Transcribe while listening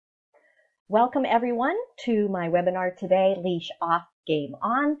Welcome everyone to my webinar today, Leash Off, Game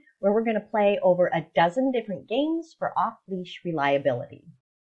On, where we're going to play over a dozen different games for off-leash reliability.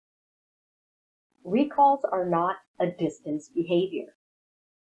 Recalls are not a distance behavior.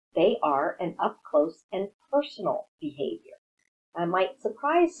 They are an up-close and personal behavior. I might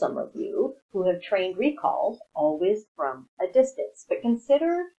surprise some of you who have trained recalls always from a distance, but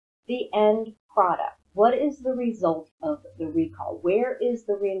consider the end product. What is the result of the recall? Where is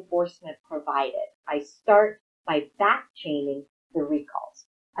the reinforcement provided? I start by back-chaining the recalls.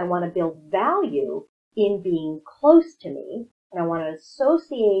 I want to build value in being close to me, and I want to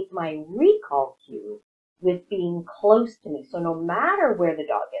associate my recall cue with being close to me. So no matter where the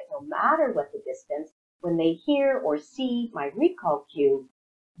dog is, no matter what the distance, when they hear or see my recall cue,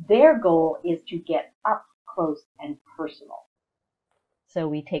 their goal is to get up close and personal. So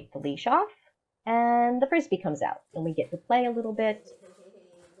we take the leash off, and the frisbee comes out, and we get to play a little bit.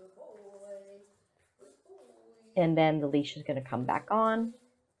 And then the leash is going to come back on.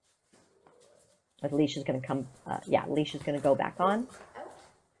 The leash is going to come, the leash is going to go back on.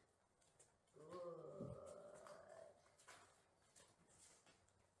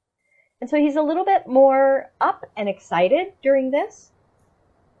 And so he's a little bit more up and excited during this.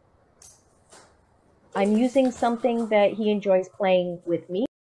 I'm using something that he enjoys playing with me.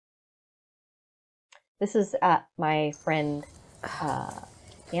 This is at my friend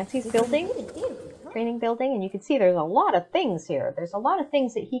Nancy's training building, and you can see there's a lot of things here. There's a lot of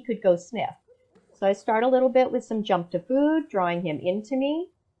things that he could go sniff. So I start a little bit with some jump to food, drawing him into me.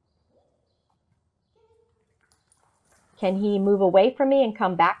 Can he move away from me and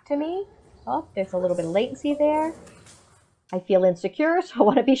come back to me? Oh, there's a little bit of latency there. I feel insecure, so I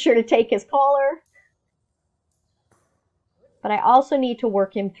want to be sure to take his collar. But I also need to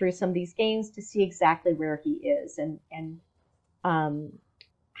work him through some of these games to see exactly where he is and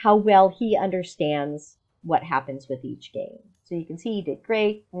how well he understands what happens with each game. So you can see he did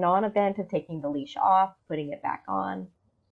great. Non-event of taking the leash off, putting it back on.